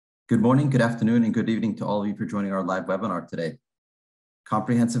Good morning, good afternoon, and good evening to all of you for joining our live webinar today.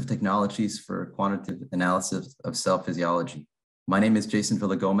 Comprehensive Technologies for Quantitative Analysis of Cell Physiology. My name is Jason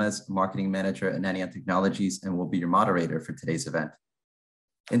Villagomez, Marketing Manager at Nanion Technologies, and will be your moderator for today's event.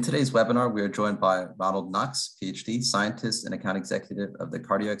 In today's webinar, we are joined by Ronald Knox, PhD, Scientist and Account Executive of the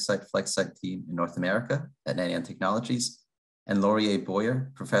CardioExcyte FLEXcyte team in North America at Nanion Technologies, and Laurie A.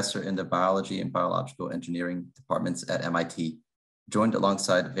 Boyer, Professor in the Biology and Biological Engineering departments at MIT, joined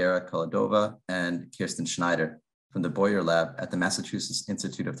alongside Vera Koladova and Kirsten Schneider from the Boyer Lab at the Massachusetts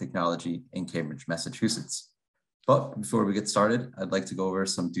Institute of Technology in Cambridge, Massachusetts. But before we get started, I'd like to go over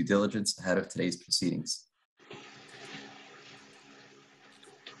some due diligence ahead of today's proceedings.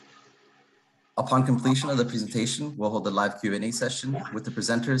 Upon completion of the presentation, we'll hold a live Q&A session with the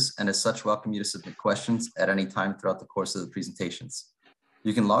presenters, and as such, welcome you to submit questions at any time throughout the course of the presentations.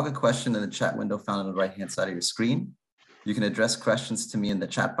 You can log a question in the chat window found on the right-hand side of your screen. You can address questions to me in the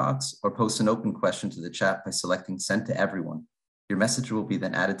chat box or post an open question to the chat by selecting Send to Everyone. Your message will be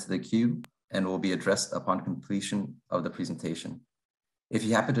then added to the queue and will be addressed upon completion of the presentation. If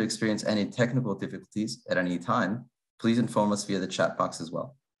you happen to experience any technical difficulties at any time, please inform us via the chat box as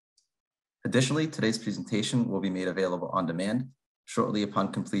well. Additionally, today's presentation will be made available on demand shortly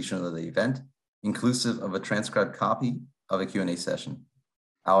upon completion of the event, inclusive of a transcribed copy of a Q&A session.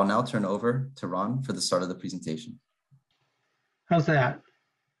 I will now turn over to Ron for the start of the presentation. How's that?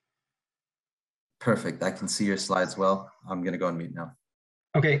 Perfect. I can see your slides well. I'm going to go on mute now.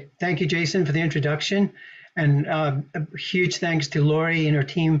 Okay. Thank you, Jason, for the introduction. And a huge thanks to Laurie and her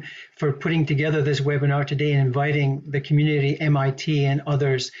team for putting together this webinar today and inviting the community, MIT, and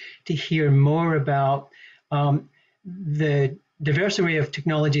others to hear more about the diverse array of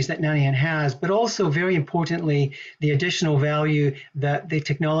technologies that Nanion has, but also, very importantly, the additional value that the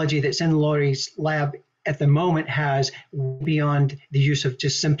technology that's in Laurie's lab at the moment has beyond the use of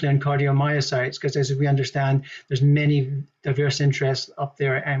just simply on cardiomyocytes, because as we understand, there's many diverse interests up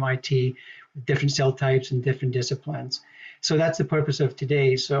there at MIT, with different cell types and different disciplines. So that's the purpose of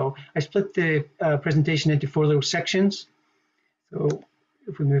today. So I split the presentation into 4 little sections. So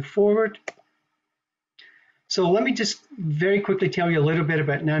if we move forward. So let me just very quickly tell you a little bit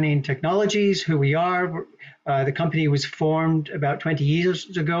about Nanion Technologies, who we are. The company was formed about 20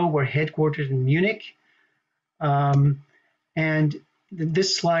 years ago. We're headquartered in Munich. And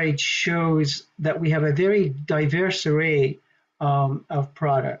this slide shows that we have a very diverse array of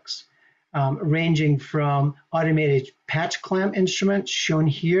products, ranging from automated patch clamp instruments shown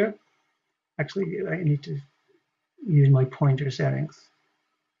here. Actually, I need to use my pointer settings.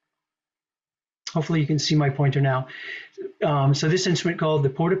 Hopefully you can see my pointer now. So this instrument called the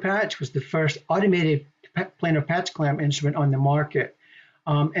PortaPatch was the first automated planar patch clamp instrument on the market.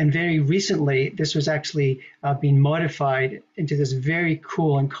 And very recently, this was actually being modified into this very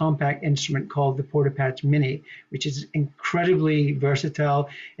cool and compact instrument called the PortaPatch Mini, which is incredibly versatile.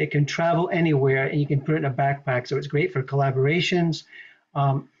 It can travel anywhere, and you can put it in a backpack. So it's great for collaborations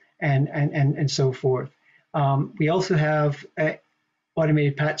and so forth. We also have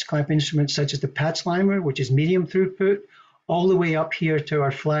automated patch clamp instruments such as the Patch Limer, which is medium throughput, all the way up here to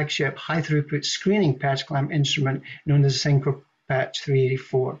our flagship high throughput screening patch clamp instrument known as SyncroPatch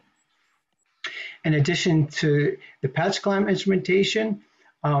 384. In addition to the patch clamp instrumentation,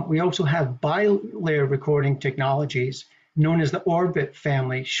 we also have bilayer recording technologies known as the Orbit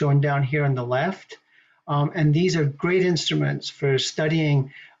family, shown down here on the left. And these are great instruments for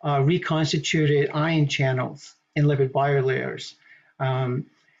studying reconstituted ion channels in lipid bilayers. And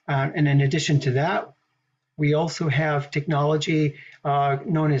in addition to that, we also have technology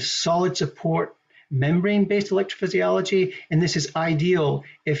known as solid support membrane-based electrophysiology, and this is ideal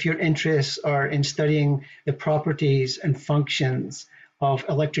if your interests are in studying the properties and functions of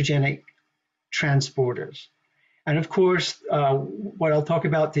electrogenic transporters. And of course, what I'll talk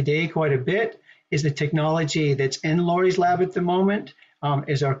about today quite a bit is the technology that's in Laurie's lab at the moment,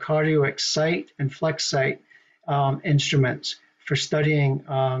 is our CardioExcyte and FLEXcyte instruments for studying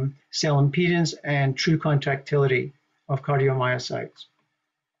cell impedance and true contractility of cardiomyocytes.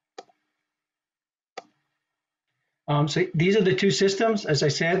 So these are the 2 systems, as I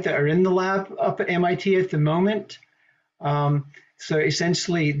said, that are in the lab up at MIT at the moment. So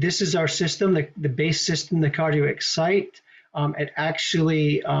essentially, this is our system, the base system, the CardioExcyte. It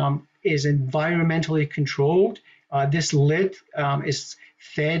actually is environmentally controlled. This lid is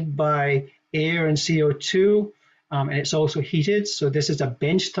fed by air and CO2. And it's also heated. So this is a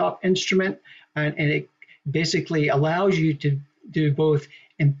benchtop instrument, and it basically allows you to do both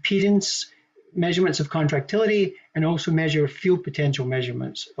impedance measurements of contractility and also measure field potential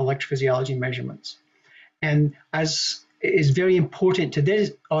measurements, electrophysiology measurements. And as is very important to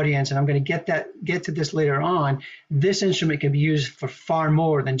this audience, and I'm going to get to this later on. This instrument can be used for far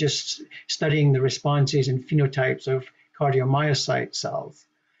more than just studying the responses and phenotypes of cardiomyocyte cells.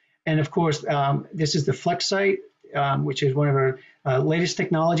 And of course, this is the FLEXcyte, which is one of our latest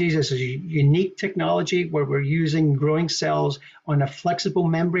technologies. This is a unique technology where we're using growing cells on a flexible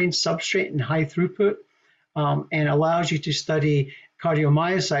membrane substrate in high throughput, and allows you to study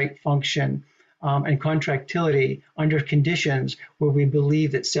cardiomyocyte function and contractility under conditions where we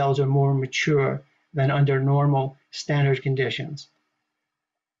believe that cells are more mature than under normal standard conditions.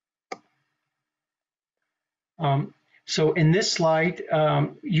 So in this slide,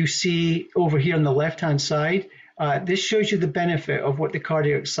 you see over here on the left-hand side, this shows you the benefit of what the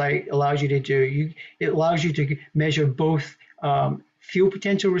CardioExcyte allows you to do. It allows you to measure both field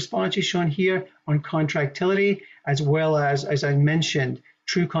potential responses shown here on contractility, as well as I mentioned,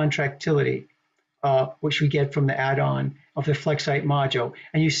 true contractility, which we get from the add-on of the FLEXcyte module.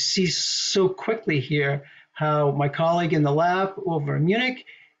 And you see so quickly here how my colleague in the lab over in Munich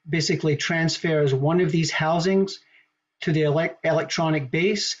basically transfers one of these housings to the electronic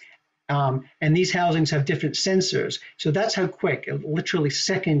base, and these housings have different sensors. So that's how quick, literally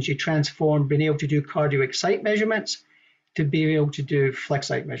seconds, you transform being able to do CardioExcyte measurements to be able to do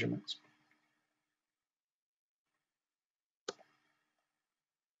FLEXcyte measurements.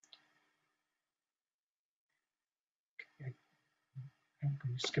 I'm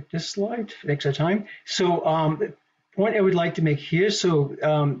going to skip this slide for extra time. So the point I would like to make here,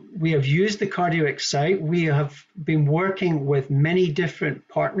 so we have used the CardioExcyte. We have been working with many different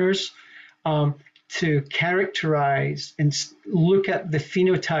partners to characterize and look at the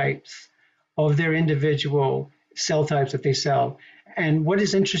phenotypes of their individual cell types that they sell. And what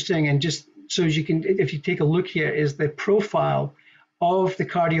is interesting, and just so as you can, if you take a look here, is the profile of the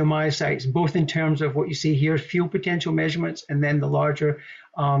cardiomyocytes, both in terms of what you see here, field potential measurements, and then the larger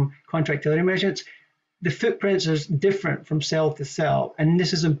contractility measurements. The footprints are different from cell to cell, and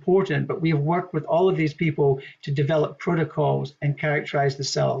this is important, but we have worked with all of these people to develop protocols and characterize the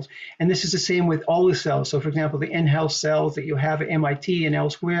cells. And this is the same with all the cells. So for example, the in-house cells that you have at MIT and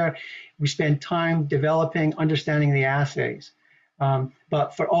elsewhere, we spend time developing, understanding the assays.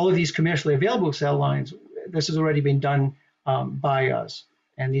 But for all of these commercially available cell lines, this has already been done by us,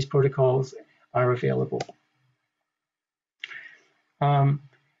 and these protocols are available.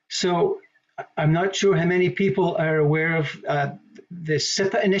 So I'm not sure how many people are aware of the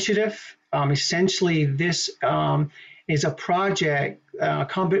SIPA initiative. Essentially, this is a project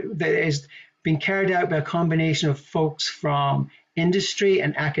that is being carried out by a combination of folks from industry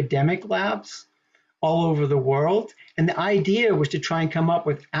and academic labs all over the world. And the idea was to try and come up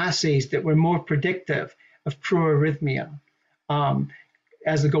with assays that were more predictive of proarrhythmia.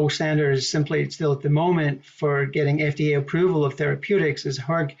 As the gold standard is simply still at the moment for getting FDA approval of therapeutics is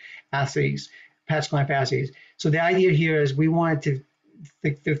HERG assays, patch clamp assays. So the idea here is we wanted to,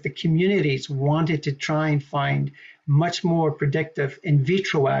 the communities wanted to try and find much more predictive in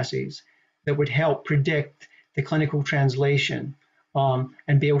vitro assays that would help predict the clinical translation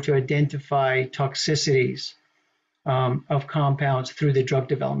and be able to identify toxicities of compounds through the drug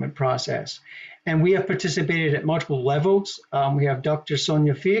development process. And we have participated at multiple levels. We have Dr.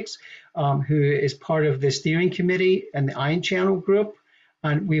 Sonia Felix, who is part of the steering committee and the ion channel group.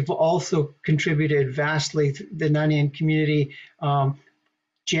 And we've also contributed vastly to the Nanion community,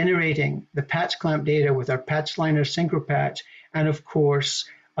 generating the patch clamp data with our patch liner SyncroPatch, and of course,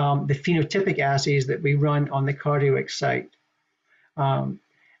 the phenotypic assays that we run on the CardioExcyte.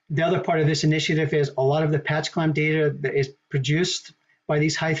 The other part of this initiative is a lot of the patch clamp data that is produced by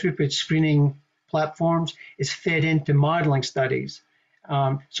these high throughput screening platforms is fed into modeling studies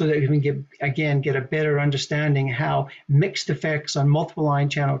so that we can get a better understanding how mixed effects on multiple ion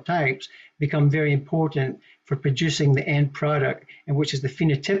channel types become very important for producing the end product, and which is the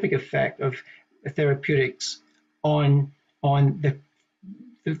phenotypic effect of therapeutics on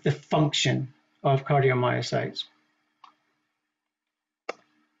the function of cardiomyocytes.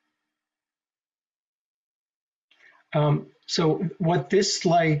 So what this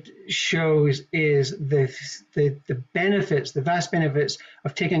slide shows is the benefits, the vast benefits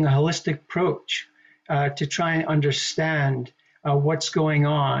of taking a holistic approach to try and understand what's going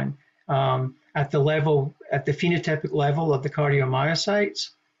on at the phenotypic level of the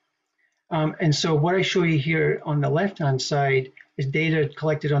cardiomyocytes. And so what I show you here on the left-hand side is data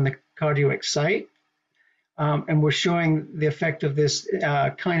collected on the CardioExcyte, and we're showing the effect of this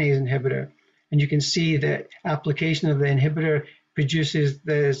kinase inhibitor. And you can see that application of the inhibitor produces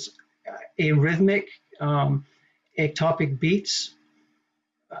this arrhythmic ectopic beats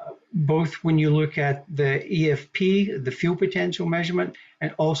both when you look at the EFP, the fuel potential measurement,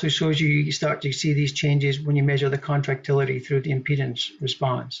 and also shows you start to see these changes when you measure the contractility through the impedance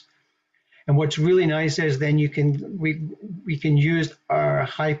response. And what's really nice is then we can use our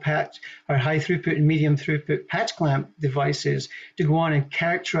high throughput and medium throughput patch clamp devices to go on and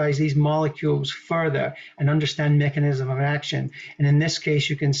characterize these molecules further and understand mechanism of action. And in this case,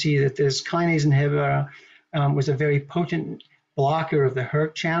 you can see that this kinase inhibitor was a very potent blocker of the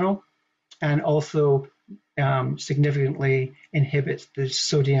hERG channel, and also significantly inhibits the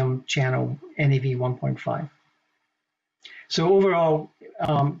sodium channel NAV 1.5. So overall,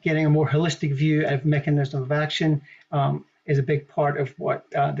 getting a more holistic view of mechanism of action is a big part of what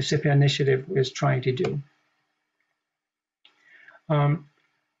the CIPIA initiative is trying to do.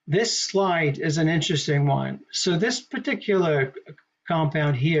 This slide is an interesting one. So this particular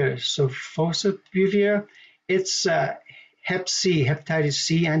compound here, sofosbuvir, it's Hep C, hepatitis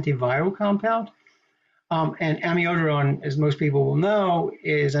C antiviral compound. And amiodarone, as most people will know,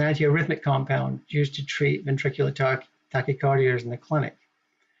 is an antiarrhythmic compound used to treat ventricular tachycardias in the clinic.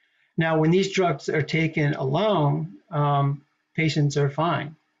 Now, when these drugs are taken alone, patients are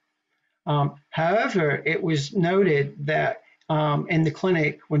fine. However, it was noted that in the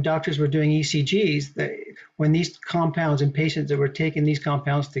clinic, when doctors were doing ECGs, that when these compounds in patients that were taking these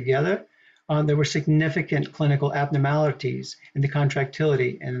compounds together, there were significant clinical abnormalities in the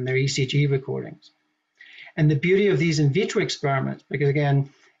contractility and in their ECG recordings. And the beauty of these in vitro experiments, because again,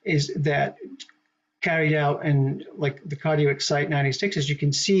 is that carried out in like the CardioExcyte 96, as you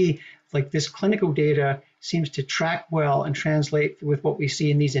can see, like this clinical data seems to track well and translate with what we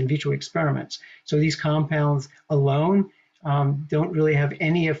see in these in vitro experiments. So these compounds alone don't really have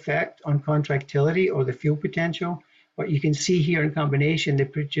any effect on contractility or the fuel potential, but you can see here in combination, they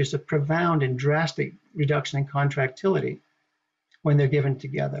produce a profound and drastic reduction in contractility when they're given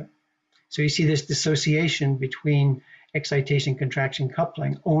together. So you see this dissociation between excitation contraction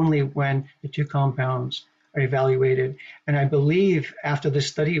coupling only when the two compounds are evaluated. And I believe after this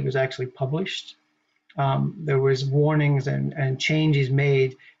study was actually published, there was warnings and changes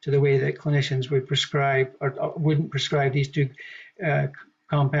made to the way that clinicians would prescribe or wouldn't prescribe these two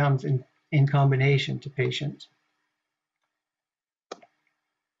compounds in combination to patients.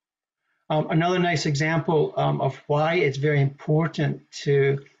 Another nice example of why it's very important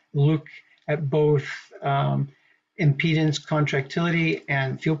to look at both impedance, contractility,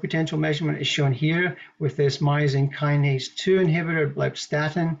 and fuel potential measurement is shown here with this myosin kinase 2 inhibitor,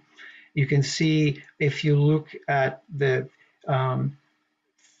 blebstatin. You can see if you look at the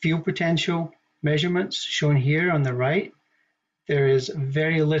fuel potential measurements shown here on the right, there is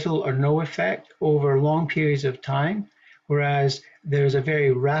very little or no effect over long periods of time, whereas there's a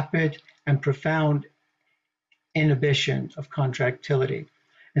very rapid and profound inhibition of contractility.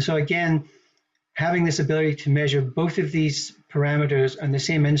 And so again, having this ability to measure both of these parameters on the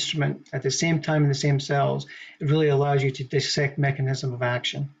same instrument at the same time in the same cells, it really allows you to dissect mechanism of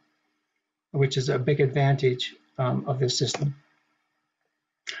action, which is a big advantage of this system.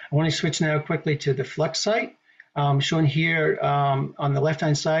 I want to switch now quickly to the FLEXcyte. Shown here on the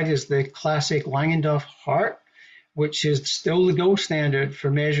left-hand side is the classic Langendorf heart, which is still the gold standard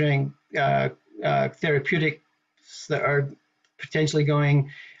for measuring therapeutics that are potentially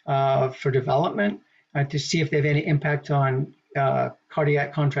going for development to see if they have any impact on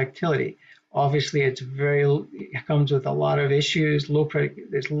cardiac contractility. Obviously, it comes with a lot of issues.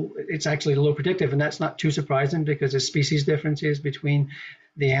 It's actually low predictive, and that's not too surprising because there's species differences between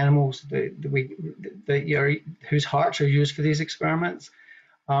the animals whose hearts are used for these experiments.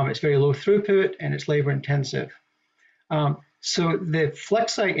 It's very low throughput and it's labor intensive. So the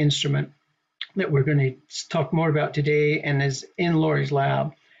FLEXcyte instrument that we're going to talk more about today and is in Laurie's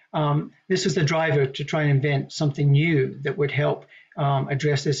lab, this is the driver to try and invent something new that would help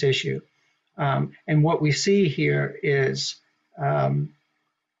address this issue. And what we see here is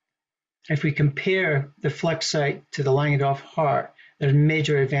if we compare the FLEXcyte to the Langendorf heart, there's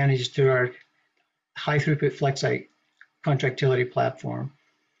major advantages to our high throughput FLEXcyte contractility platform.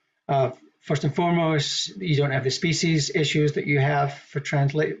 First and foremost, you don't have the species issues that you have for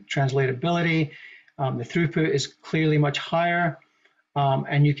translatability. The throughput is clearly much higher,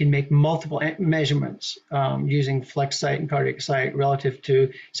 and you can make multiple measurements using FLEXcyte and CardioExcyte relative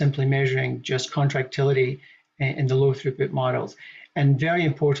to simply measuring just contractility in the low throughput models. And very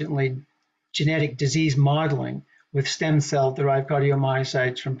importantly, genetic disease modeling with stem cell-derived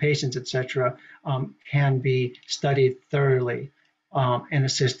cardiomyocytes from patients, et cetera, can be studied thoroughly in a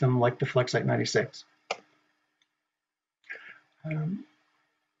system like the FLEXcyte 96.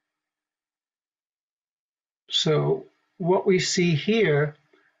 So what we see here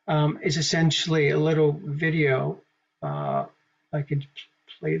is essentially a little video. I could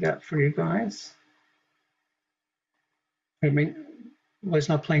play that for you guys. I mean, well, it's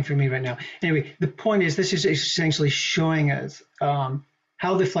not playing for me right now. Anyway, the point is this is essentially showing us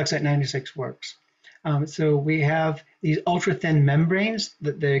how the FLEXcyte 96 works. So we have these ultra-thin membranes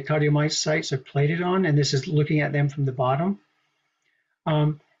that the cardiomyocytes are plated on, and this is looking at them from the bottom.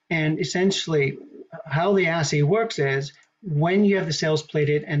 And essentially, how the assay works is when you have the cells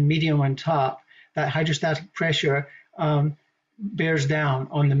plated and medium on top, that hydrostatic pressure bears down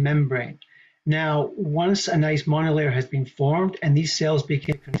on the membrane. Now, once a nice monolayer has been formed and these cells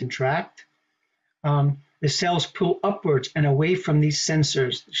begin to contract, the cells pull upwards and away from these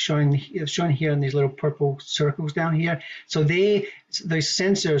sensors, shown here in these little purple circles down here. So those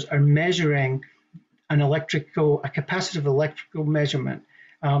sensors are measuring a capacitive electrical measurement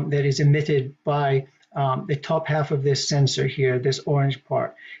that is emitted by the top half of this sensor here, this orange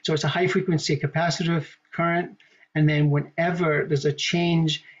part. So it's a high frequency capacitive current, and then whenever there's a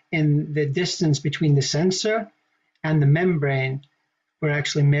change in the distance between the sensor and the membrane, we're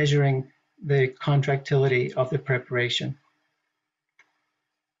actually measuring the contractility of the preparation.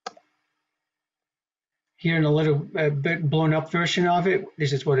 Here in a little bit blown up version of it,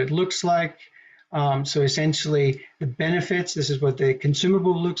 this is what it looks like. So essentially the benefits, this is what the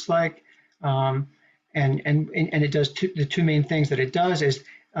consumable looks like. And it does the two main things that it does is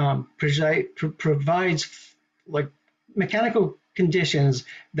provides like mechanical conditions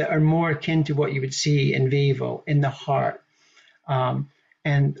that are more akin to what you would see in vivo in the heart.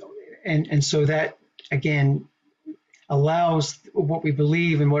 And so that, again, allows what we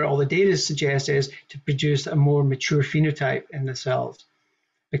believe and what all the data suggests is to produce a more mature phenotype in the cells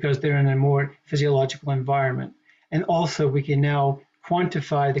because they're in a more physiological environment. And also we can now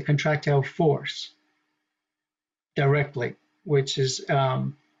quantify the contractile force directly, which is,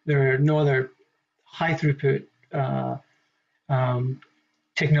 there are no other high throughput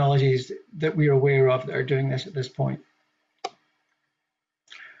technologies that we are aware of that are doing this at this point.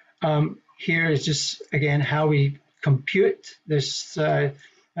 Here is just, again, how we compute this, the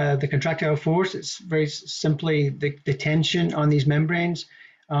contractile force. It's very simply the tension on these membranes.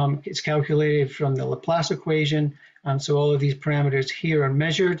 It's calculated from the Laplace equation. So all of these parameters here are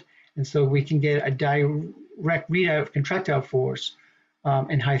measured. And so we can get a direct readout of contractile force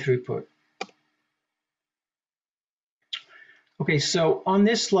in high throughput. Okay, so on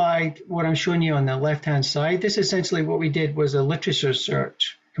this slide, what I'm showing you on the left-hand side, this essentially what we did was a literature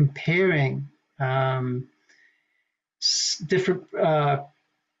search comparing different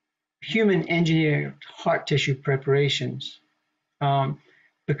human engineered heart tissue preparations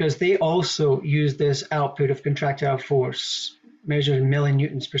because they also use this output of contractile force measured in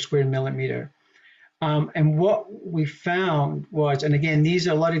millinewtons per square millimeter. And what we found was, and again,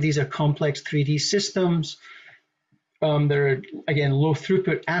 a lot of these are complex 3D systems. They're, again, low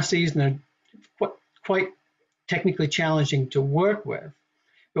throughput assays, and they're quite technically challenging to work with.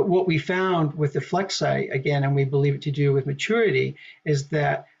 But what we found with the FLEXcyte, again, and we believe it to do with maturity, is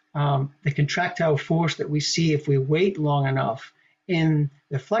that the contractile force that we see if we wait long enough in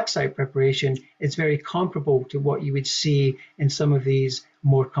the FLEXcyte preparation is very comparable to what you would see in some of these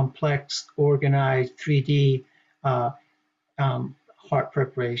more complex, organized 3D heart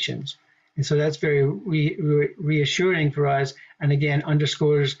preparations. And so that's very reassuring for us, and again,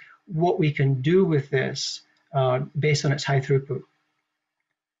 underscores what we can do with this based on its high throughput.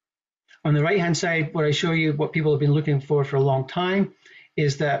 On the right-hand side, what I show you, what people have been looking for a long time,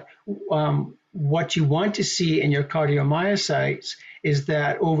 is that what you want to see in your cardiomyocytes is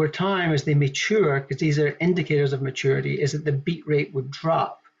that over time, as they mature, because these are indicators of maturity, is that the beat rate would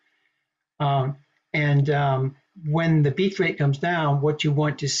drop. When the beat rate comes down, what you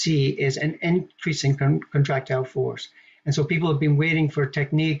want to see is an increase in contractile force. And so people have been waiting for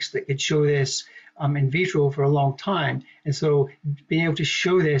techniques that could show this in vitro for a long time. And so being able to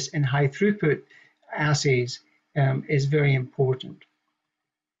show this in high throughput assays is very important.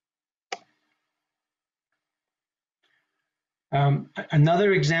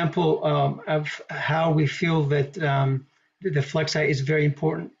 Another example of how we feel that the FLEXcyte is very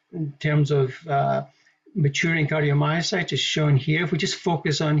important in terms of maturing cardiomyocytes is shown here. If we just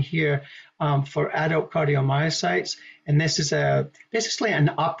focus on here for adult cardiomyocytes, and this is basically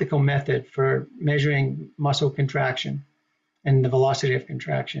an optical method for measuring muscle contraction and the velocity of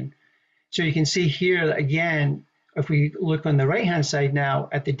contraction. So you can see here that, again, if we look on the right-hand side now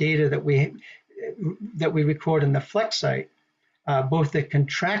at the data that we record in the FLEXcyte, both the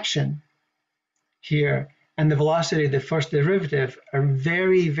contraction here and the velocity of the first derivative are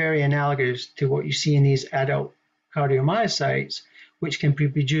very, very analogous to what you see in these adult cardiomyocytes, which can be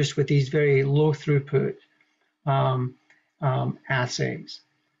produced with these very low throughput assays.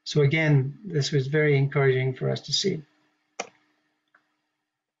 So again, this was very encouraging for us to see.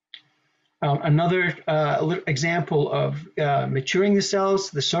 Another example of maturing the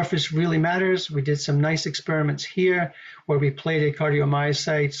cells, the surface really matters. We did some nice experiments here where we plated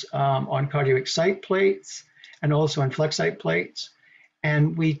cardiomyocytes on CardioExcyte plates and also on FLEXcyte plates.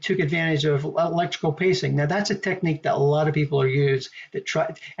 And we took advantage of electrical pacing. Now that's a technique that a lot of people are used that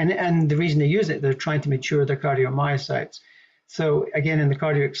try, and the reason they use it, they're trying to mature their cardiomyocytes. So again, in the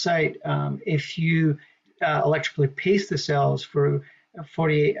CardioExcyte, if you electrically pace the cells for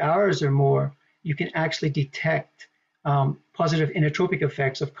 48 hours or more, you can actually detect positive inotropic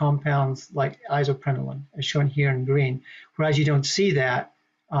effects of compounds like isoprenolone, as shown here in green. Whereas you don't see that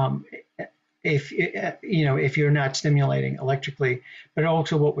if you're not stimulating electrically. But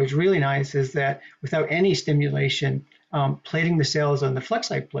also, what was really nice is that without any stimulation, plating the cells on the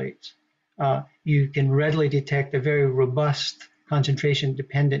FLEXcyte plates, you can readily detect a very robust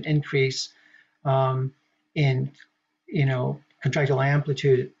concentration-dependent increase in, contractile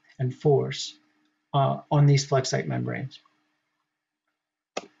amplitude and force on these FLEXcyte membranes.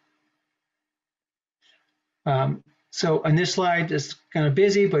 So on this slide, it's kind of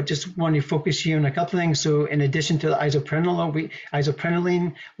busy, but just want to focus you on a couple of things. So in addition to the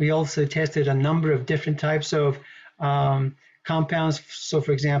isoprenolone, we also tested a number of different types of compounds. So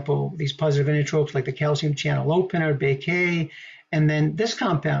for example, these positive inotropes like the calcium channel opener, BK, and then this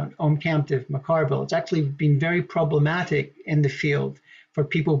compound, omecamtiv mecarbil, it's actually been very problematic in the field for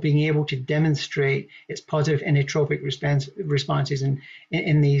people being able to demonstrate its positive inotropic responses in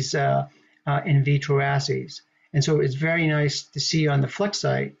these in vitro assays. And so it's very nice to see on the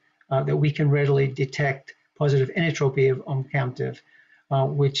FLEXcyte that we can readily detect positive inotropy of omecamtiv,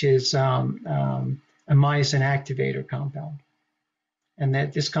 which is a myosin activator compound. And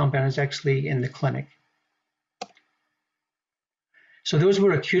that this compound is actually in the clinic. So those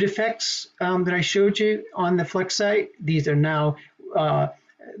were acute effects that I showed you on the FLEXcyte. These are now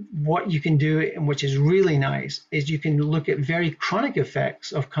what you can do, and which is really nice, is you can look at very chronic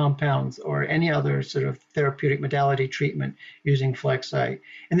effects of compounds or any other sort of therapeutic modality treatment using FLEXcyte.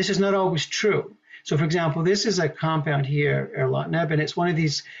 And this is not always true. So for example, this is a compound here, erlotinib, and it's one of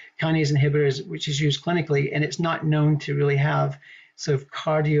these kinase inhibitors which is used clinically, and it's not known to really have sort of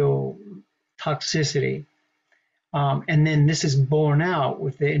cardiotoxicity. And then this is borne out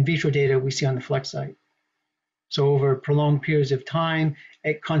with the in vitro data we see on the FLEXcyte. So over prolonged periods of time,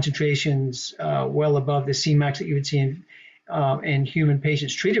 at concentrations well above the Cmax that you would see in human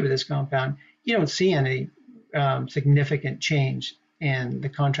patients treated with this compound, you don't see any significant change in the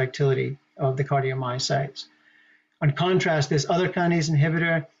contractility of the cardiomyocytes. On contrast, this other kinase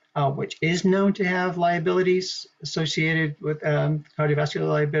inhibitor, which is known to have liabilities associated with cardiovascular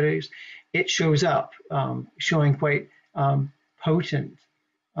liabilities, it shows up showing quite potent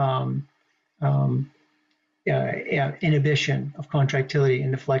inhibition of contractility in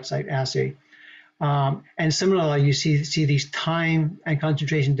the FLEXcyte assay. And similarly, you see these time and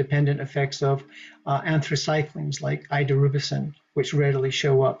concentration dependent effects of anthracyclines like idarubicin, which readily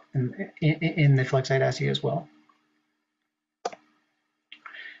show up in the FLEXcyte assay as well.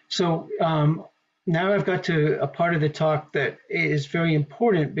 So now I've got to a part of the talk that is very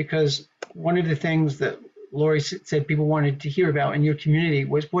important, because one of the things that Lori said people wanted to hear about in your community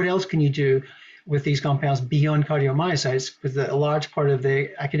was what else can you do with these compounds beyond cardiomyocytes, because a large part of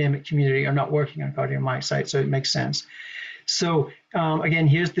the academic community are not working on cardiomyocytes, so it makes sense. So again,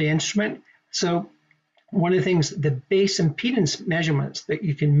 here's the instrument. So one of the things, the base impedance measurements that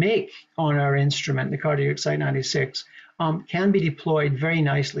you can make on our instrument, the CardioExcyte 96, can be deployed very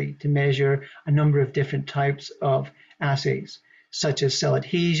nicely to measure a number of different types of assays, such as cell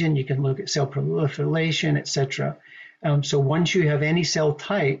adhesion. You can look at cell proliferation, etc. So once you have any cell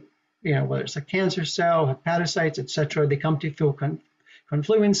type, whether it's a cancer cell, hepatocytes, etc., they come to full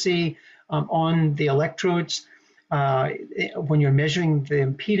confluency on the electrodes when you're measuring the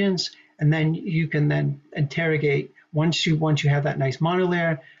impedance, and then you can then interrogate. Once you have that nice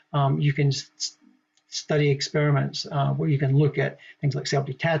monolayer, you can study experiments where you can look at things like cell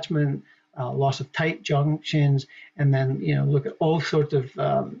detachment, loss of tight junctions, and then look at all sorts of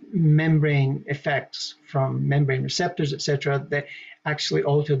membrane effects from membrane receptors, etc., that actually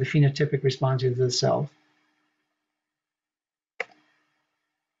alter the phenotypic responses of the cell.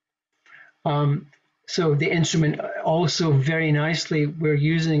 So the instrument also very nicely, we're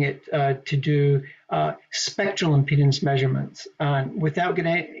using it to do spectral impedance measurements. Without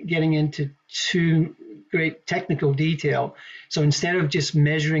getting into too great technical detail. So instead of just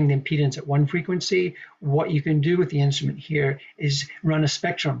measuring the impedance at one frequency, what you can do with the instrument here is run a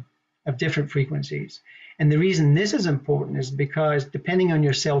spectrum of different frequencies. And the reason this is important is because depending on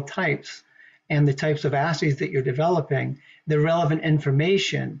your cell types and the types of assays that you're developing, the relevant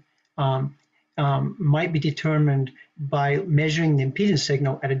information might be determined by measuring the impedance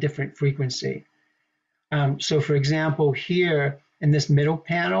signal at a different frequency. So for example, here in this middle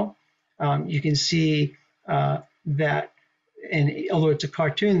panel, you can see that, and although it's a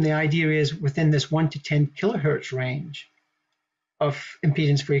cartoon, the idea is within this 1 to 10 kilohertz range of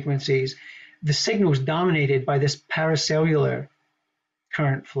impedance frequencies, the signal is dominated by this paracellular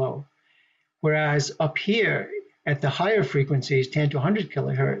current flow. Whereas up here at the higher frequencies, 10 to 100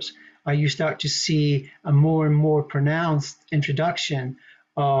 kilohertz, you start to see a more and more pronounced introduction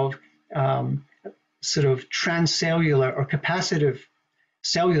of sort of transcellular or capacitive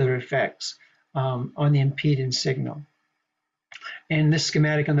cellular effects on the impedance signal. And this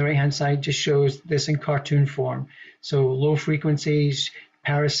schematic on the right-hand side just shows this in cartoon form. So low frequencies,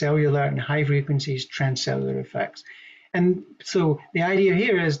 paracellular, and high frequencies, transcellular effects. And so the idea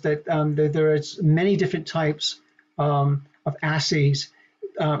here is that there are many different types of assays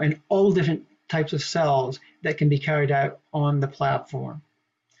and all different types of cells that can be carried out on the platform.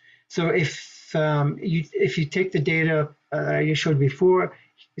 So if you take the data you showed before,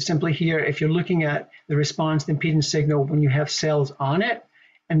 simply here, if you're looking at the response to impedance signal when you have cells on it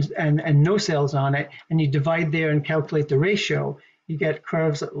and no cells on it, and you divide there and calculate the ratio, you get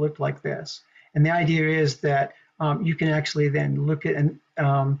curves that look like this. And the idea is that you can actually then look at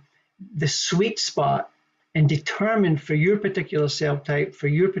the sweet spot and determine for your particular cell type, for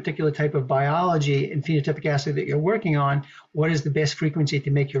your particular type of biology and phenotypic assay that you're working on, what is the best frequency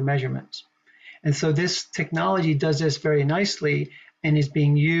to make your measurements. And so this technology does this very nicely and is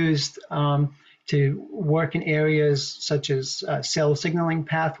being used to work in areas such as cell signaling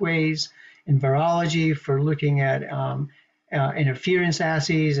pathways, in virology for looking at interference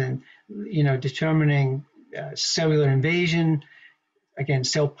assays and determining cellular invasion, again,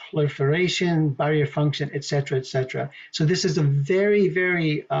 cell proliferation, barrier function, et cetera, et cetera. So this is a very,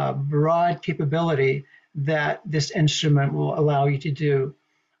 very broad capability that this instrument will allow you to do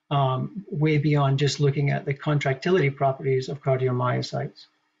way beyond just looking at the contractility properties of cardiomyocytes.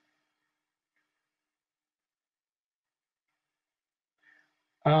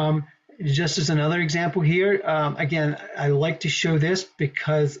 Just as another example here, again, I like to show this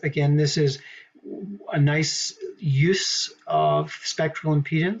because, again, this is a nice use of spectral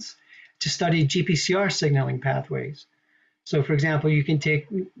impedance to study GPCR signaling pathways. So, for example, you can take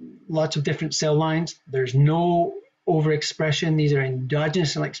lots of different cell lines. There's no overexpression. These are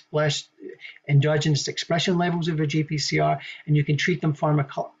endogenous expression levels of a GPCR, and you can treat them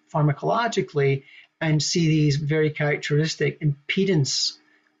pharmacologically and see these very characteristic impedance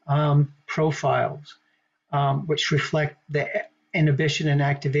profiles, which reflect the inhibition and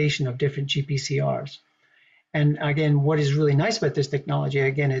activation of different GPCRs. And again, what is really nice about this technology,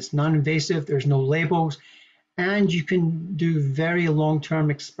 again, it's non-invasive, there's no labels, and you can do very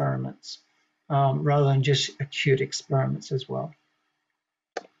long-term experiments rather than just acute experiments as well.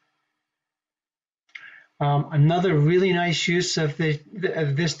 Another really nice use of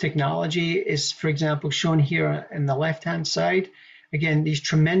this technology is, for example, shown here in the left-hand side. Again, these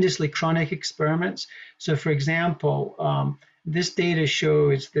tremendously chronic experiments. So, for example, this data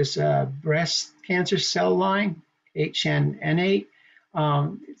shows this breast cancer cell line, HNN8.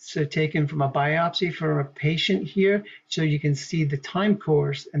 It's taken from a biopsy for a patient here. So you can see the time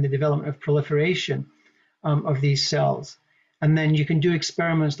course and the development of proliferation of these cells. And then you can do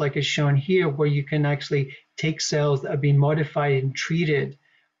experiments like is shown here, where you can actually take cells that have been modified and treated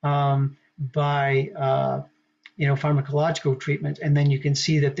by pharmacological treatment, and then you can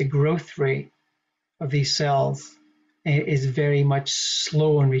see that the growth rate of these cells is very much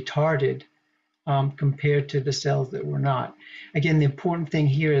slow and retarded compared to the cells that were not. Again, the important thing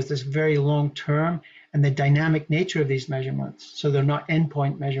here is this very long term and the dynamic nature of these measurements. So they're not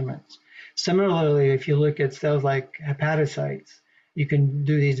endpoint measurements. Similarly, if you look at cells like hepatocytes, you can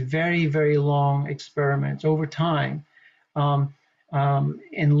do these very, very long experiments over time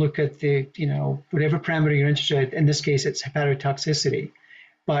and look at the, whatever parameter you're interested in. In this case, it's hepatotoxicity.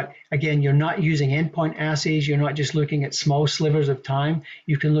 But again, you're not using endpoint assays. You're not just looking at small slivers of time.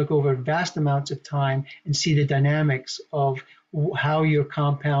 You can look over vast amounts of time and see the dynamics of how your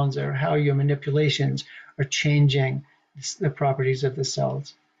compounds or how your manipulations are changing the properties of the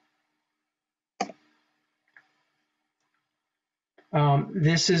cells.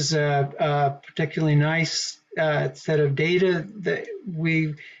 This is a particularly nice set of data that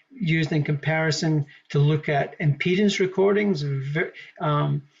we used in comparison to look at impedance recordings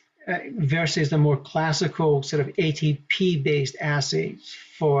versus the more classical sort of ATP-based assays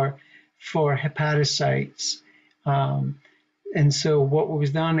for hepatocytes. And so what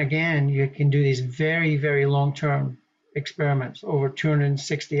was done, again, you can do these very, very long-term experiments, over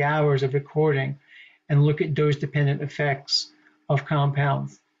 260 hours of recording, and look at dose-dependent effects of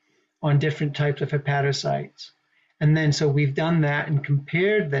compounds on different types of hepatocytes. And then so we've done that and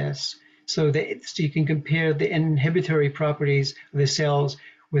compared this so you can compare the inhibitory properties of the cells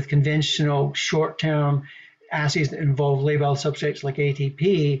with conventional short-term assays that involve labile substrates like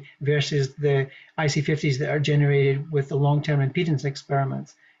ATP versus the IC50s that are generated with the long-term impedance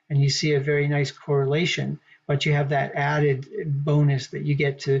experiments. And you see a very nice correlation, but you have that added bonus that you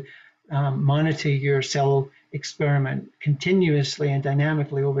get to monitor your cell experiment continuously and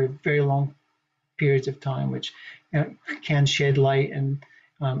dynamically over very long periods of time, which can shed light and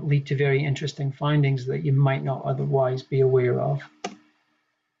lead to very interesting findings that you might not otherwise be aware of.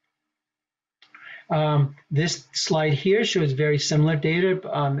 This slide here shows very similar data,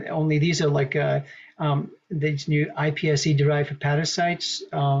 only these are like these new iPSC-derived hepatocytes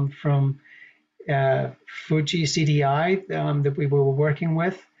from Fuji CDI that we were working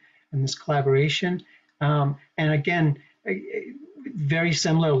with in this collaboration. And again, very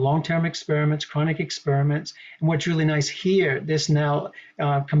similar long-term experiments, chronic experiments. And what's really nice here, this now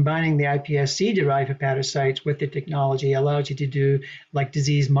combining the iPSC-derived hepatocytes with the technology allows you to do like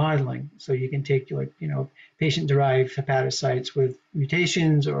disease modeling. So you can take like, patient-derived hepatocytes with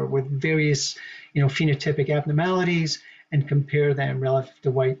mutations or with various, phenotypic abnormalities and compare them relative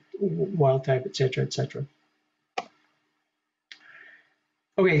to wild type, et cetera, et cetera.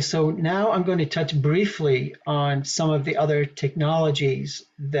 Okay, so now I'm going to touch briefly on some of the other technologies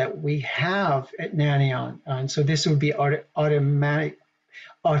that we have at Nanion. And so this would be automated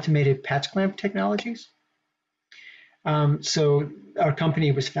patch clamp technologies. So our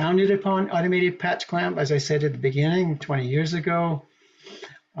company was founded upon automated patch clamp, as I said at the beginning, 20 years ago.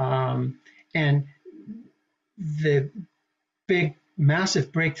 And the big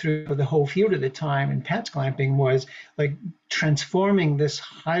massive breakthrough for the whole field at the time in patch clamping was like transforming this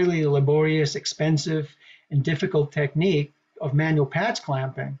highly laborious, expensive, and difficult technique of manual patch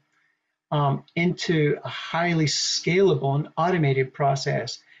clamping into a highly scalable and automated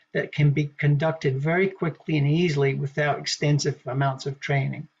process that can be conducted very quickly and easily without extensive amounts of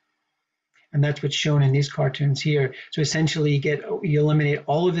training. And that's what's shown in these cartoons here. So essentially you eliminate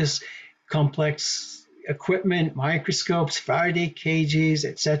all of this complex equipment, microscopes, Faraday cages,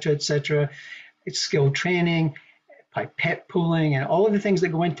 et cetera, et cetera. It's skilled training, pipette pulling, and all of the things that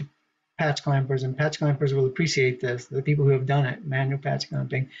go into patch clampers, and patch clampers will appreciate this, the people who have done it, manual patch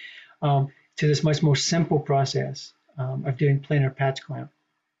clamping, to this much more simple process of doing planar patch clamp.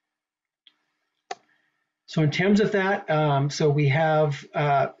 So in terms of that, so we have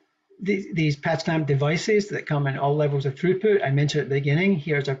these patch clamp devices that come in all levels of throughput. I mentioned at the beginning,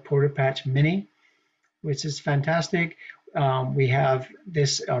 here's our PortaPatch Mini, which is fantastic. We have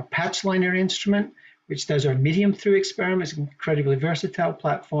our patch liner instrument, which does our medium through experiments, incredibly versatile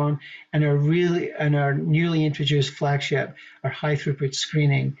platform, and our newly introduced flagship, our high throughput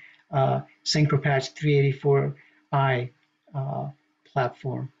screening SyncroPatch 384i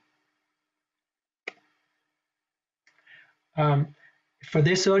platform. For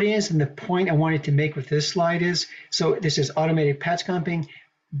this audience, and the point I wanted to make with this slide is, so this is automated patch clamping.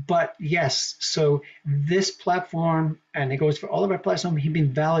 But yes, so this platform, and it goes for all of our platforms, have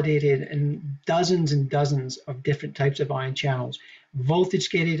been validated in dozens and dozens of different types of ion channels,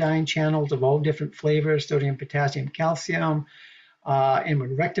 voltage-gated ion channels of all different flavors, sodium, potassium, calcium, and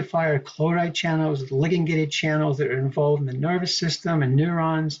with rectifier chloride channels, ligand-gated channels that are involved in the nervous system and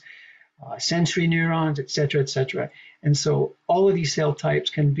neurons, sensory neurons, et cetera, et cetera. And so all of these cell types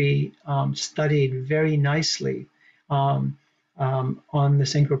can be studied very nicely on the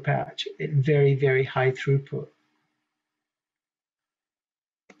SyncroPatch at very, very high throughput.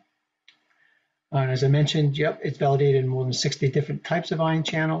 And as I mentioned, yep, it's validated in more than 60 different types of ion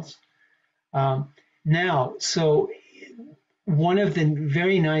channels. Now, so one of the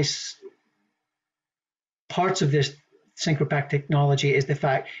very nice parts of this SyncroPatch technology is the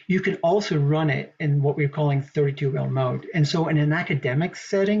fact you can also run it in what we're calling 32-well mode. And so in an academic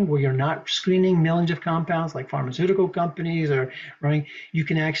setting where you're not screening millions of compounds like pharmaceutical companies are running, you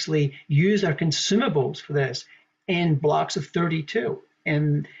can actually use our consumables for this in blocks of 32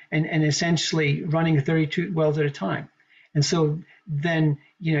 and essentially running 32 wells at a time. And so then,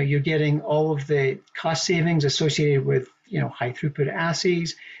 you're getting all of the cost savings associated with, high throughput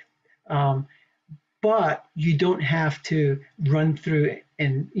assays. But you don't have to run through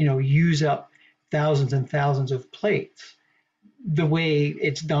and use up thousands and thousands of plates the way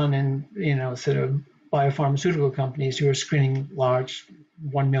it's done in sort of biopharmaceutical companies who are screening large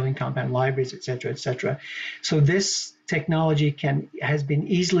 1 million compound libraries, et cetera, et cetera. So this technology has been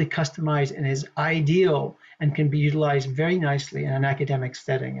easily customized and is ideal and can be utilized very nicely in an academic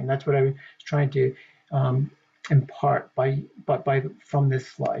setting. And that's what I was trying to impart from this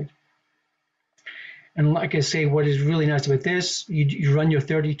slide. And like I say, what is really nice about this, you run your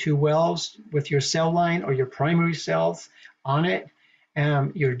 32 wells with your cell line or your primary cells on it,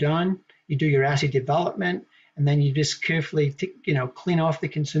 you're done. You do your assay development, and then you just carefully clean off the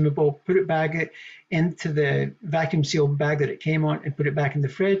consumable, put it back into the vacuum sealed bag that it came on, and put it back in the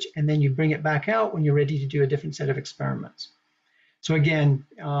fridge, and then you bring it back out when you're ready to do a different set of experiments. So again,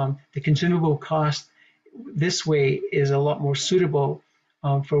 the consumable cost this way is a lot more suitable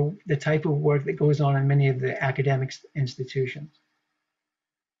for the type of work that goes on in many of the academic institutions.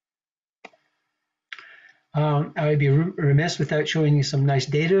 I would be remiss without showing you some nice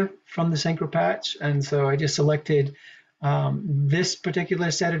data from the SyncroPatch, and so I just selected this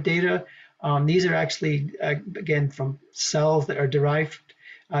particular set of data. These are actually, again, from cells that are derived.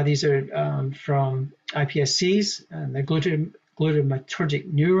 These are from iPSCs, and they're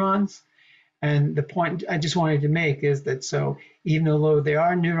glutamatergic neurons. And the point I just wanted to make is that so even though there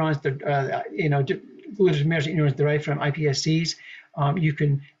are neurons that glutamatergic neurons derived from iPSCs, you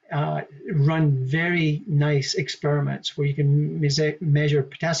can run very nice experiments where you can measure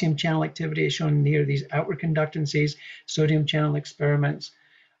potassium channel activity, as shown here, these outward conductances, sodium channel experiments,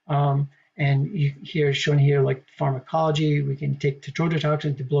 and shown here like pharmacology. We can take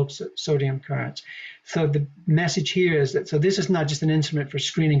tetrodotoxin to block sodium currents. So the message here is that this is not just an instrument for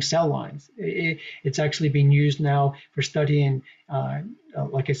screening cell lines. It's actually being used now for studying,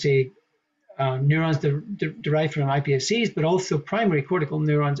 like I say, neurons derived from iPSCs, but also primary cortical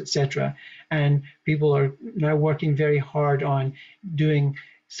neurons, et cetera. And people are now working very hard on doing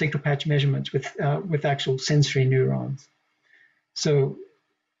SyncroPatch measurements with actual sensory neurons. So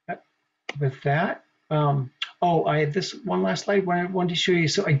with that, I had this one last slide where I wanted to show you.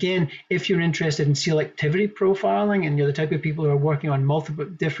 So again, if you're interested in selectivity profiling and you're the type of people who are working on multiple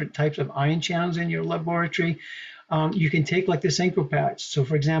different types of ion channels in your laboratory, you can take like the SyncroPatch. So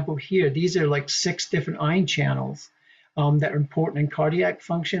for example, here, these are like 6 different ion channels that are important in cardiac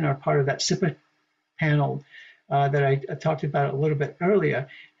function, are part of that SIPA panel that I talked about a little bit earlier.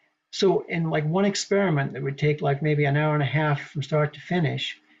 So in like one experiment that would take like maybe an hour and a half from start to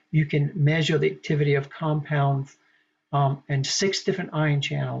finish, you can measure the activity of compounds in 6 different ion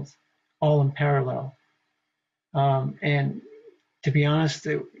channels, all in parallel. And to be honest,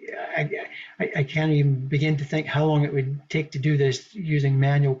 I can't even begin to think how long it would take to do this using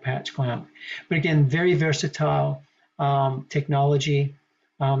manual patch clamp. But again, very versatile technology.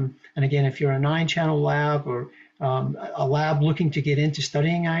 And again, if you're an ion channel lab or a lab looking to get into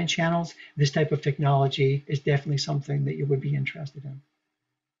studying ion channels, this type of technology is definitely something that you would be interested in.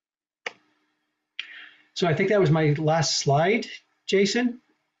 So I think that was my last slide, Jason.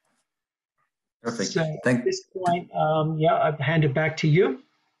 Perfect. So at this point, I'll hand it back to you.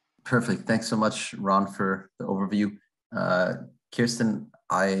 Perfect. Thanks so much, Ron, for the overview. Kirsten,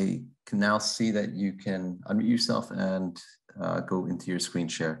 I can now see that you can unmute yourself and go into your screen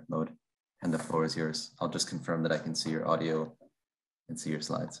share mode, and the floor is yours. I'll just confirm that I can see your audio and see your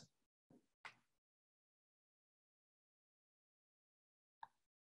slides.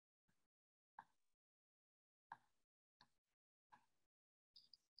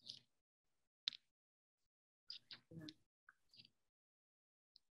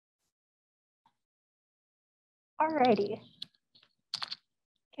 Alrighty.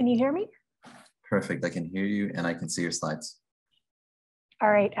 Can you hear me? Perfect. I can hear you and I can see your slides.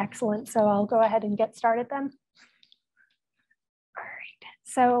 All right, excellent. So I'll go ahead and get started then. All right.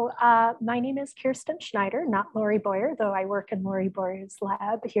 So my name is Kirsten Schneider, not Lori Boyer, though I work in Lori Boyer's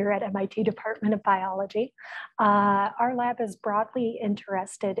lab here at MIT Department of Biology. Our lab is broadly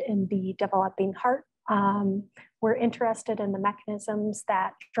interested in the developing heart. We're interested in the mechanisms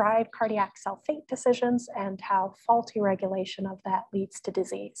that drive cardiac cell fate decisions and how faulty regulation of that leads to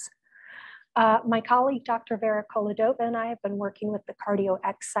disease. My colleague, Dr. Vera Koledova, and I have been working with the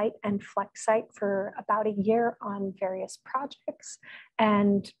CardioExcyte and FLEXcyte for about a year on various projects.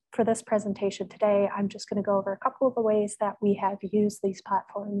 And for this presentation today, I'm just going to go over a couple of the ways that we have used these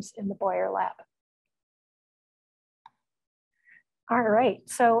platforms in the Boyer lab. All right,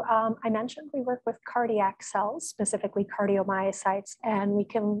 so I mentioned we work with cardiac cells, specifically cardiomyocytes, and we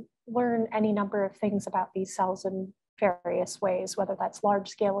can learn any number of things about these cells in various ways, whether that's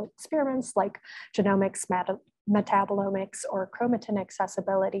large-scale experiments like genomics, metabolomics or chromatin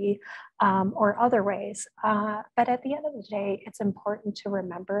accessibility or other ways. But at the end of the day, it's important to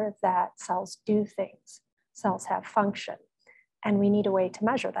remember that cells do things. Cells have function, and we need a way to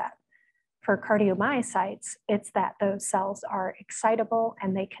measure that. For cardiomyocytes, it's that those cells are excitable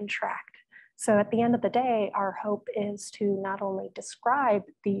and they contract. So at the end of the day, our hope is to not only describe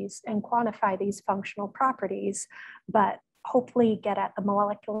these and quantify these functional properties, but hopefully get at the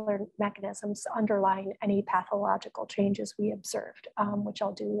molecular mechanisms underlying any pathological changes we observed, which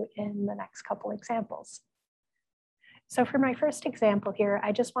I'll do in the next couple examples. So for my first example here,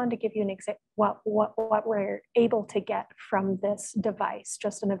 I just wanted to give you an example what we're able to get from this device,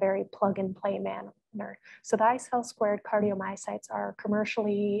 just in a very plug and play manner. So the iCell² cardiomyocytes are a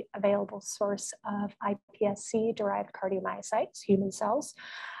commercially available source of iPSC-derived cardiomyocytes, human cells.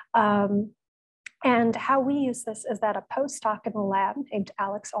 And how we use this is that a postdoc in the lab named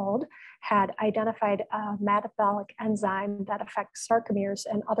Alex Auld had identified a metabolic enzyme that affects sarcomeres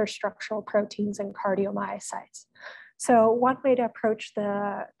and other structural proteins in cardiomyocytes. So one way to approach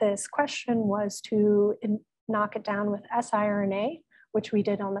this question was to knock it down with siRNA, which we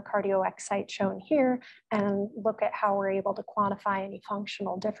did on the CardioExcyte shown here, and look at how we're able to quantify any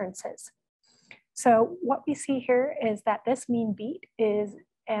functional differences. So what we see here is that this mean beat is,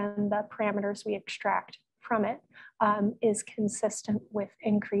 and the parameters we extract from it is consistent with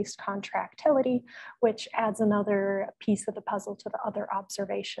increased contractility, which adds another piece of the puzzle to the other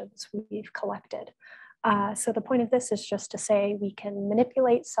observations we've collected. So the point of this is just to say we can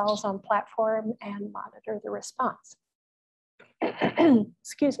manipulate cells on platform and monitor the response.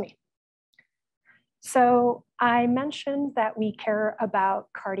 Excuse me. So I mentioned that we care about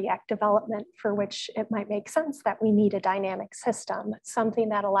cardiac development, for which it might make sense that we need a dynamic system, something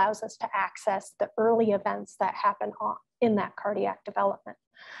that allows us to access the early events that happen in that cardiac development.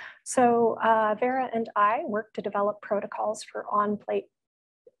 So Vera and I worked to develop protocols for on-plate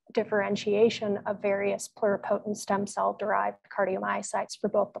differentiation of various pluripotent stem cell derived cardiomyocytes for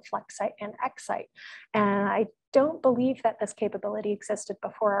both the FLEXcyte and ExCyte. And I don't believe that this capability existed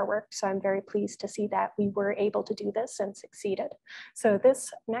before our work, so I'm very pleased to see that we were able to do this and succeeded. So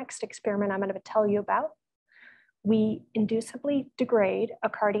this next experiment I'm going to tell you about, we inducibly degrade a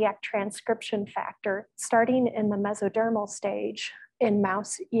cardiac transcription factor starting in the mesodermal stage in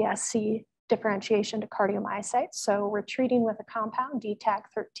mouse ESC differentiation to cardiomyocytes. So we're treating with a compound,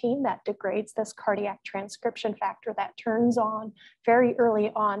 DTAG13, that degrades this cardiac transcription factor that turns on very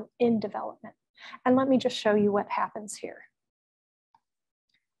early on in development. And let me just show you what happens here.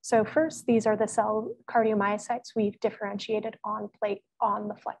 So first, these are the cell cardiomyocytes we've differentiated on plate on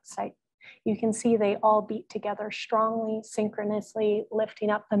the FLEXcyte. You can see they all beat together strongly, synchronously, lifting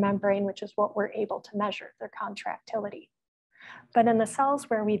up the membrane, which is what we're able to measure, their contractility. But in the cells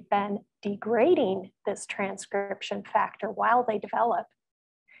where we've been degrading this transcription factor while they develop,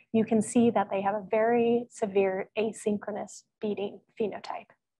 you can see that they have a very severe asynchronous beating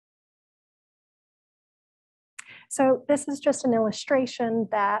phenotype. So this is just an illustration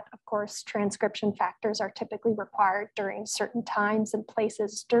that, of course, transcription factors are typically required during certain times and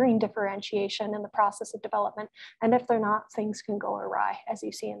places during differentiation in the process of development. And if they're not, things can go awry, as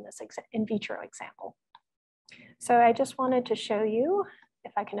you see in this in vitro example. So I just wanted to show you,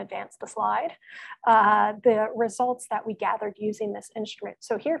 if I can advance the slide, the results that we gathered using this instrument.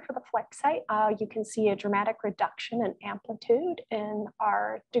 So here for the FLEXcyte, you can see a dramatic reduction in amplitude in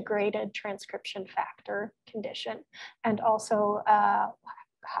our degraded transcription factor condition, and also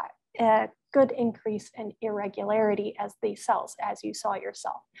a good increase in irregularity as these cells, as you saw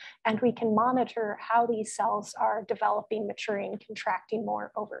yourself. And we can monitor how these cells are developing, maturing, contracting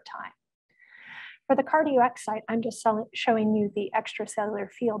more over time. For the CardioExcyte, I'm just showing you the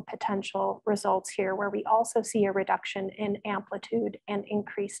extracellular field potential results here, where we also see a reduction in amplitude and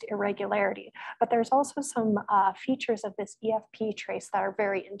increased irregularity. But there's also some features of this EFP trace that are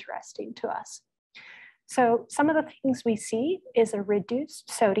very interesting to us. So some of the things we see is a reduced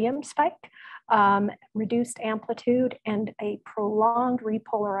sodium spike, reduced amplitude, and a prolonged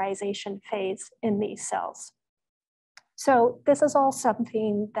repolarization phase in these cells. So this is all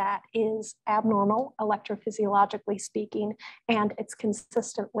something that is abnormal, electrophysiologically speaking, and it's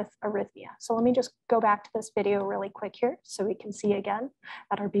consistent with arrhythmia. So let me just go back to this video really quick here so we can see again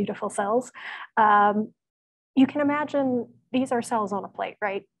at our beautiful cells. You can imagine these are cells on a plate,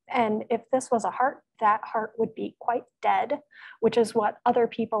 right? And if this was a heart, that heart would be quite dead, which is what other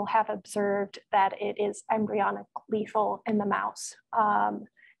people have observed, that it is embryonic lethal in the mouse.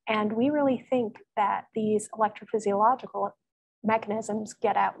 And we really think that these electrophysiological mechanisms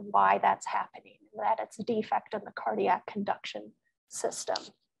get at why that's happening, that it's a defect in the cardiac conduction system.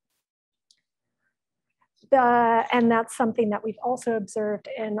 And that's something that we've also observed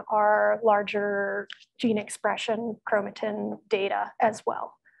in our larger gene expression chromatin data as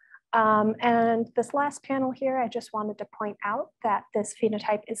well. And this last panel here, I just wanted to point out that this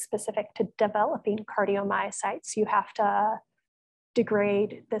phenotype is specific to developing cardiomyocytes. You have to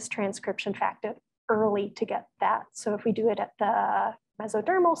degrade this transcription factor early to get that. So if we do it at the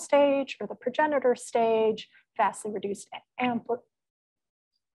mesodermal stage or the progenitor stage, vastly reduced amplitude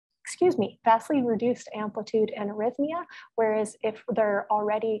and arrhythmia, whereas if they're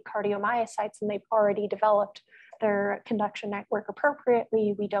already cardiomyocytes and they've already developed their conduction network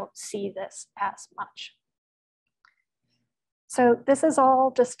appropriately, we don't see this as much. So this is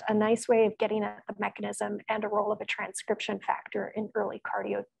all just a nice way of getting at the mechanism and a role of a transcription factor in early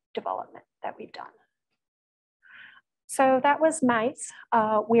cardio development that we've done. So that was mice.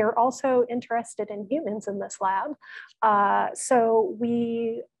 We are also interested in humans in this lab. So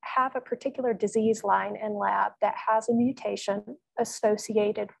we have a particular disease line in lab that has a mutation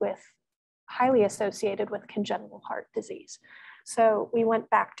highly associated with congenital heart disease. So we went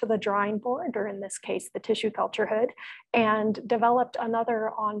back to the drawing board, or in this case, the tissue culture hood, and developed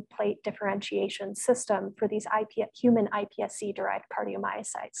another on-plate differentiation system for these human iPSC-derived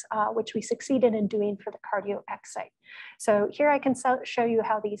cardiomyocytes, which we succeeded in doing for the CardioExcyte. So here I can show you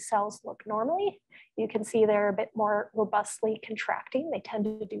how these cells look normally. You can see they're a bit more robustly contracting. They tend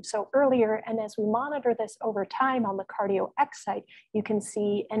to do so earlier. And as we monitor this over time on the CardioExcyte, you can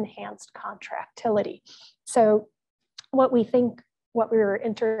see enhanced contractility. So what we were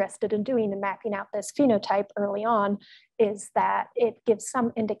interested in doing and mapping out this phenotype early on is that it gives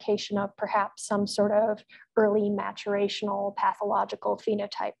some indication of perhaps some sort of early maturational pathological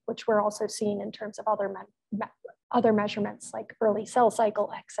phenotype, which we're also seeing in terms of other measurements like early cell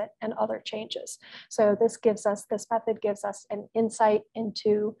cycle exit and other changes. So this method gives us an insight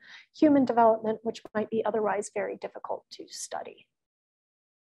into human development, which might be otherwise very difficult to study.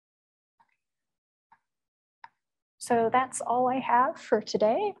 So that's all I have for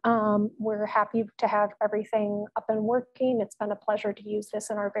today. We're happy to have everything up and working. It's been a pleasure to use this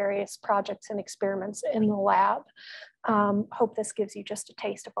in our various projects and experiments in the lab. Hope this gives you just a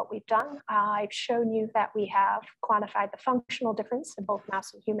taste of what we've done. I've shown you that we have quantified the functional difference in both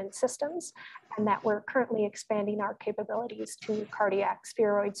mouse and human systems, and that we're currently expanding our capabilities to cardiac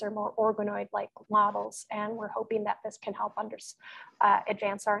spheroids or more organoid-like models. And we're hoping that this can help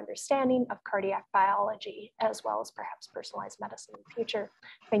advance our understanding of cardiac biology, as well as perhaps personalized medicine in the future.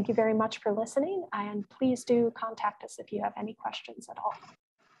 Thank you very much for listening, and please do contact us if you have any questions at all.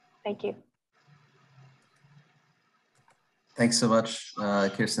 Thank you. Thanks so much,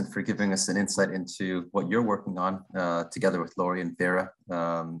 Kirsten, for giving us an insight into what you're working on together with Lori and Vera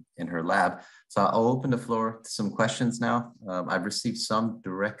in her lab. So I'll open the floor to some questions now. I've received some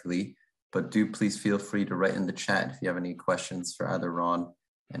directly, but do please feel free to write in the chat if you have any questions for either Ron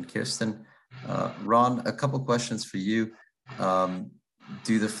and Kirsten. Ron, a couple questions for you.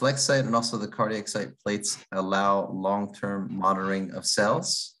 Do the FLEXcyte and also the CardioExcyte plates allow long-term monitoring of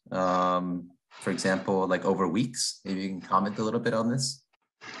cells? For example, like over weeks? Maybe you can comment a little bit on this.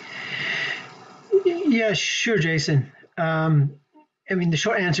 Yeah, sure, Jason. I mean, the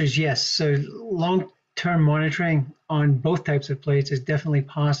short answer is yes. So long-term monitoring on both types of plates is definitely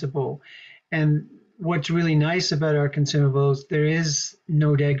possible. And what's really nice about our consumables, there is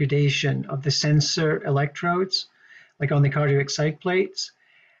no degradation of the sensor electrodes, like on the CardioExcyte plates.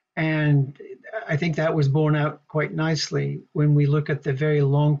 And I think that was borne out quite nicely when we look at the very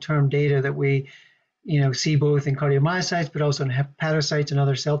long-term data that we, see both in cardiomyocytes, but also in hepatocytes and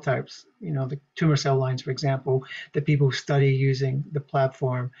other cell types, the tumor cell lines, for example, that people study using the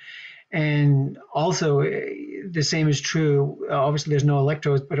platform. And also the same is true, obviously there's no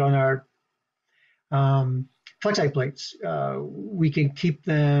electrodes, but on our FLEXcyte plates, we can keep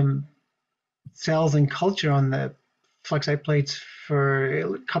them cells in culture on the FLEXcyte plates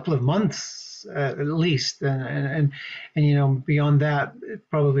for a couple of months at least, and beyond that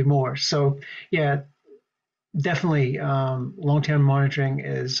probably more. So yeah, definitely long-term monitoring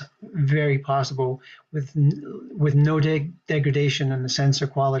is very possible with no degradation in the sensor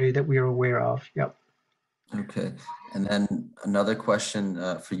quality that we are aware of. Yep. Okay, and then another question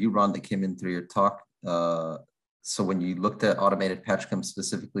for you, Ron, that came in through your talk. So when you looked at automated patch cams,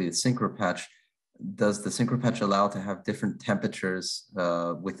 specifically the SyncroPatch, does the SyncroPatch allow to have different temperatures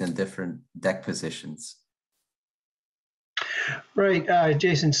within different deck positions? Right,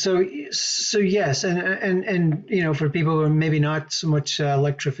 Jason. So yes, and for people who are maybe not so much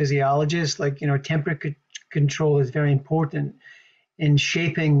electrophysiologists, like temperature control is very important in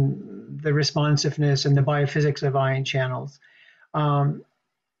shaping the responsiveness and the biophysics of ion channels.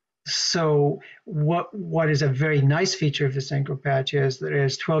 So what is a very nice feature of the SyncroPatch is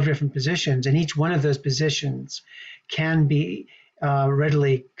there's 12 different positions, and each one of those positions can be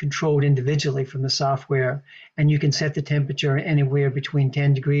readily controlled individually from the software, and you can set the temperature anywhere between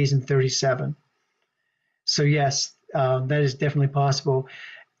 10 degrees and 37. So yes, that is definitely possible.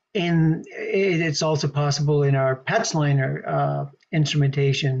 And it's also possible in our patch liner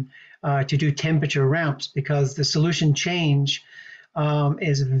instrumentation to do temperature ramps, because the solution change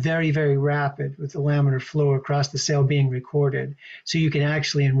is very, very rapid with the laminar flow across the cell being recorded. So you can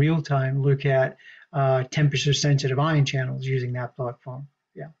actually in real time look at temperature sensitive ion channels using that platform.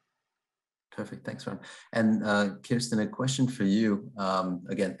 Yeah. Perfect. Thanks, Ron. And Kirsten, a question for you.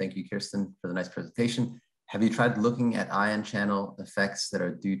 Again, thank you, Kirsten, for the nice presentation. Have you tried looking at ion channel effects that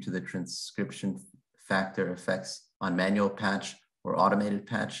are due to the transcription factor effects on manual patch or automated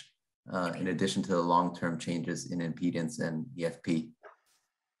patch, in addition to the long-term changes in impedance and EFP?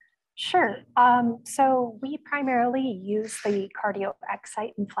 Sure. So we primarily use the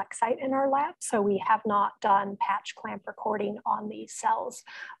CardioExcyte and FLEXcyte in our lab. So we have not done patch clamp recording on these cells,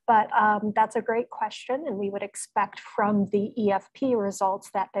 but that's a great question. And we would expect from the EFP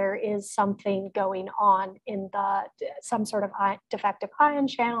results that there is something going on in some sort of defective ion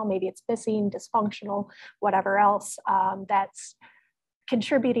channel. Maybe it's missing, dysfunctional, whatever else that's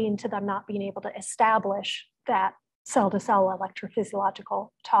contributing to them not being able to establish that cell-to-cell electrophysiological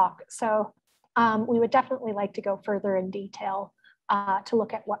talk. So we would definitely like to go further in detail to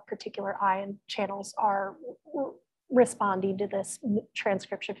look at what particular ion channels are responding to this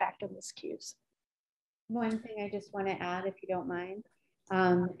transcription factor miscues. One thing I just want to add, if you don't mind,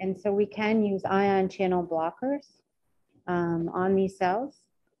 and so we can use ion channel blockers on these cells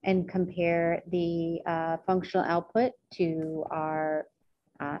and compare the functional output to our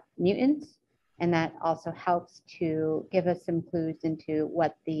mutants. And that also helps to give us some clues into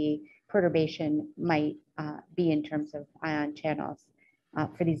what the perturbation might be in terms of ion channels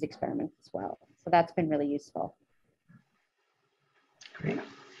for these experiments as well. So that's been really useful. Great.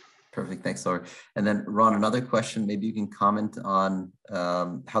 Perfect. Thanks, Laura. And then Ron, another question, maybe you can comment on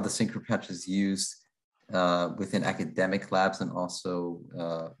how the SyncroPatch is used within academic labs and also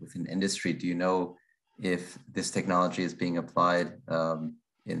within industry. Do you know if this technology is being applied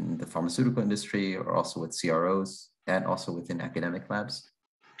in the pharmaceutical industry or also with CROs and also within academic labs?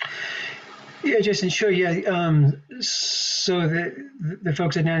 Yeah, Jason, sure. Yeah. So the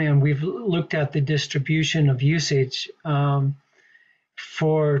folks at Nanion, we've looked at the distribution of usage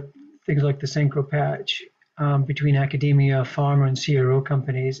for things like the SyncroPatch between academia, pharma, and CRO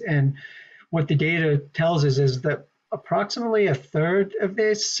companies. And what the data tells us is that approximately a third of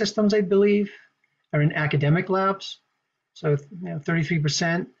these systems, I believe, are in academic labs. So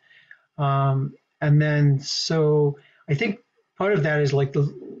 33%. And then, so I think part of that is like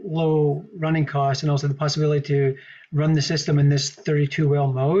the low running cost and also the possibility to run the system in this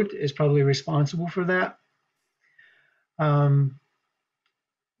 32-well mode is probably responsible for that.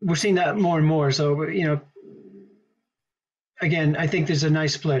 We're seeing that more and more. So, again, I think there's a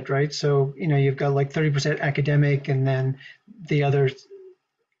nice split, right? So, you've got like 30% academic and then the other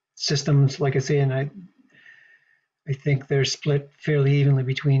systems, like I say, and I think they're split fairly evenly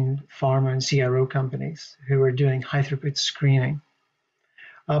between pharma and CRO companies who are doing high throughput screening.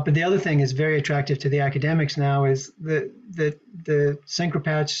 But the other thing is very attractive to the academics now is the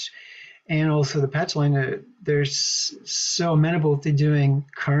SyncroPatch and also the patch line, they're so amenable to doing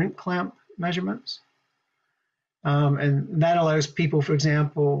current clamp measurements. And that allows people, for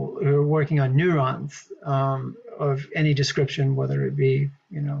example, who are working on neurons of any description, whether it be,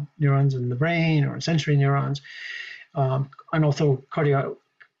 neurons in the brain or sensory neurons, and also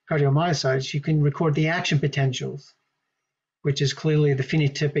cardiomyocytes, you can record the action potentials, which is clearly the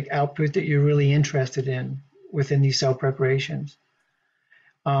phenotypic output that you're really interested in within these cell preparations.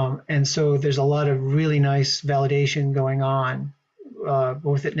 And so there's a lot of really nice validation going on,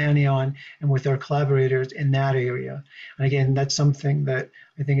 both at Nanion and with our collaborators in that area. And again, that's something that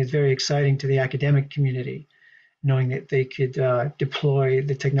I think is very exciting to the academic community, knowing that they could deploy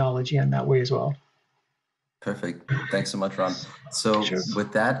the technology in that way as well. Perfect. Thanks so much, Ron. So Sure.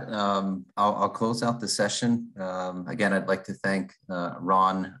 With that, I'll close out the session. Again, I'd like to thank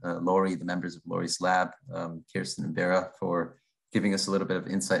Ron, Lori, the members of Lori's lab, Kirsten and Vera for giving us a little bit of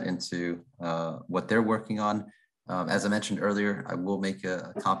insight into what they're working on. As I mentioned earlier, I will make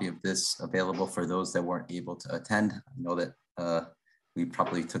a copy of this available for those that weren't able to attend. I know that we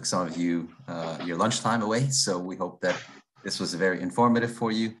probably took some of you your lunchtime away, so we hope that this was very informative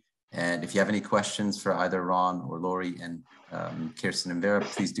for you. And if you have any questions for either Ron or Lori and Kirsten and Vera,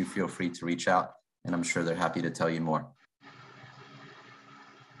 please do feel free to reach out, and I'm sure they're happy to tell you more.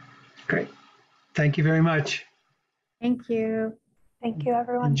 Great. Thank you very much. Thank you. Thank you,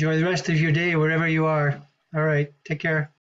 everyone. Enjoy the rest of your day wherever you are. All right. Take care.